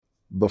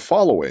The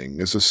following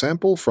is a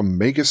sample from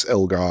Magus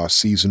Elgar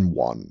Season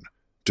 1.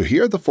 To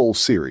hear the full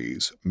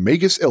series,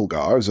 Magus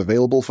Elgar is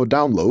available for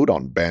download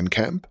on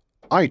Bandcamp,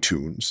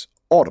 iTunes,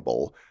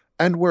 Audible,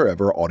 and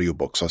wherever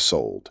audiobooks are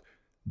sold.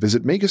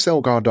 Visit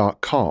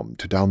MagusElgar.com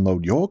to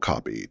download your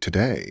copy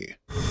today.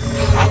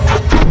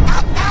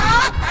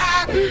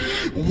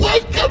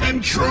 Welcome,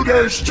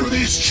 intruders, to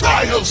these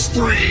Trials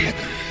 3,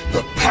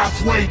 the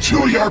pathway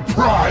to your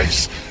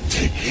prize.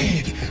 Take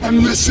heed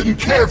and listen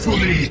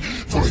carefully,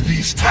 for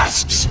these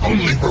tasks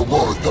only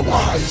reward the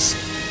wise.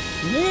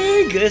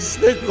 Magus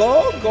the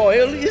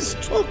gargoyle is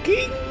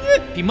talking.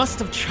 He must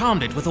have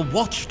charmed it with a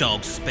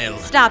watchdog spell.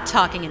 Stop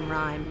talking in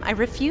rhyme. I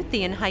refute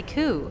thee in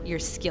haiku, your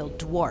skill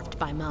dwarfed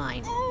by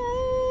mine.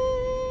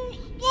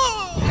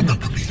 I'm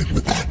not competing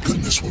with that,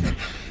 goodness woman.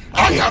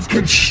 I have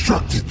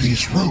constructed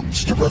these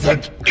rooms to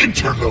prevent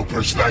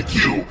interlopers like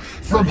you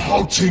from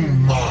halting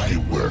my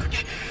work.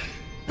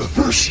 The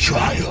first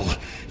trial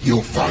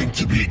you'll find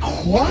to be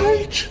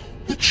quite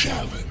the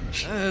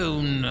challenge. Oh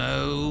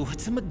no,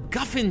 it's a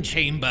MacGuffin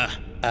chamber.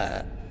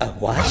 A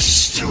what?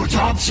 Astute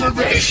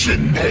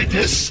observation,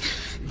 Magus.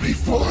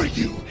 Before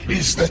you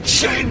is the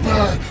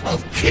Chamber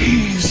of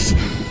Keys.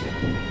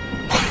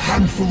 A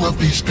handful of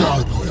these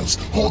gargoyles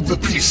hold the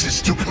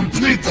pieces to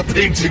complete the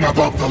painting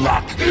above the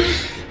lock.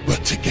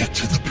 But to get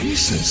to the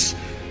pieces,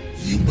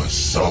 you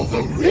must solve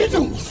a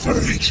riddle for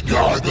each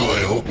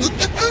gargoyle.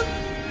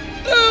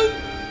 Oh,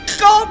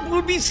 God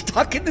will be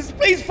stuck in this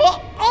place for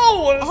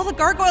hours. All the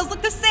gargoyles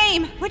look the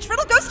same. Which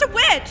riddle goes to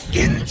which?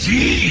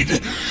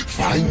 Indeed!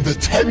 Find the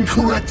 10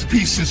 correct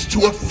pieces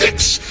to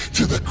affix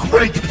to the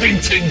great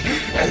painting,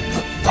 and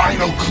the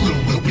final clue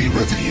will be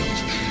revealed.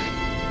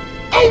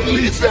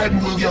 Only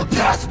then will your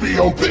path be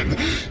open.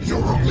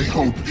 Your only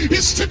hope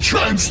is to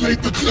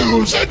translate the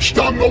clues etched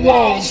on the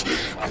walls.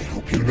 I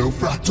hope you know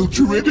Fractal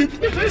Druidic.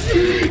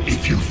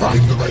 If you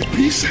find the right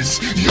pieces,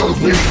 you'll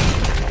win.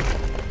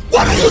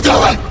 What are you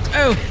doing?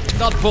 Oh,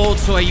 got bored,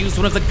 so I used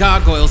one of the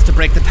gargoyles to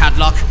break the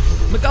padlock.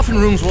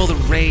 MacGuffin rooms were all the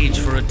rage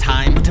for a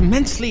time, but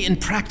immensely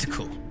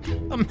impractical.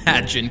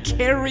 Imagine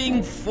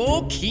carrying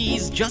 4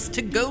 keys just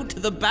to go to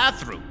the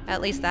bathroom.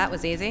 At least that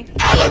was easy.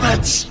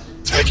 Elements!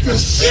 Take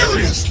this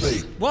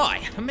seriously!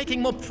 Why? I'm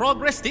making more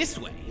progress this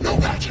way. No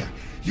matter.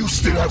 You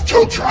still have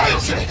 2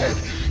 trials ahead.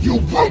 You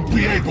won't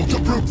be able to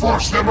brute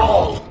force them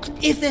all.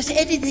 If there's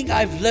anything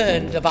I've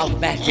learned about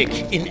magic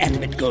in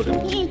Animate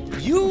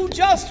Golem, you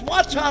just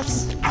watch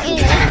us. I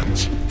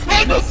can't.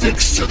 I'm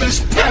affixed to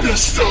this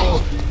pedestal.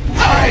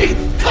 Hey,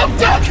 come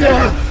back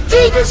here.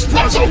 Do this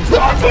puzzle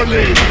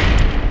properly.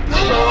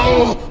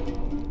 Hello?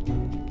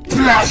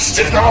 Blast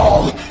it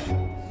all.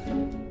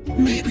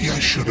 Maybe I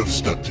should have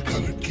stuck to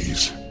colored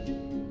keys.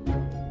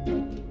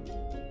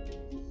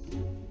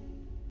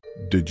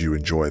 Did you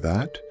enjoy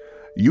that?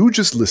 You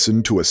just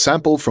listened to a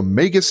sample from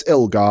Magus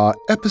Elgar,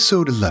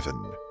 Episode 11.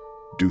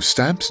 Do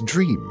Stamps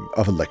Dream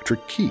of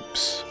Electric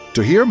Keeps?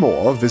 To hear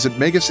more, visit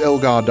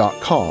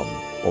MagusElgar.com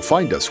or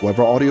find us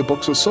wherever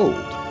audiobooks are sold.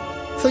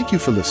 Thank you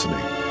for listening.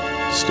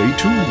 Stay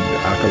tuned,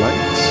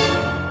 acolytes.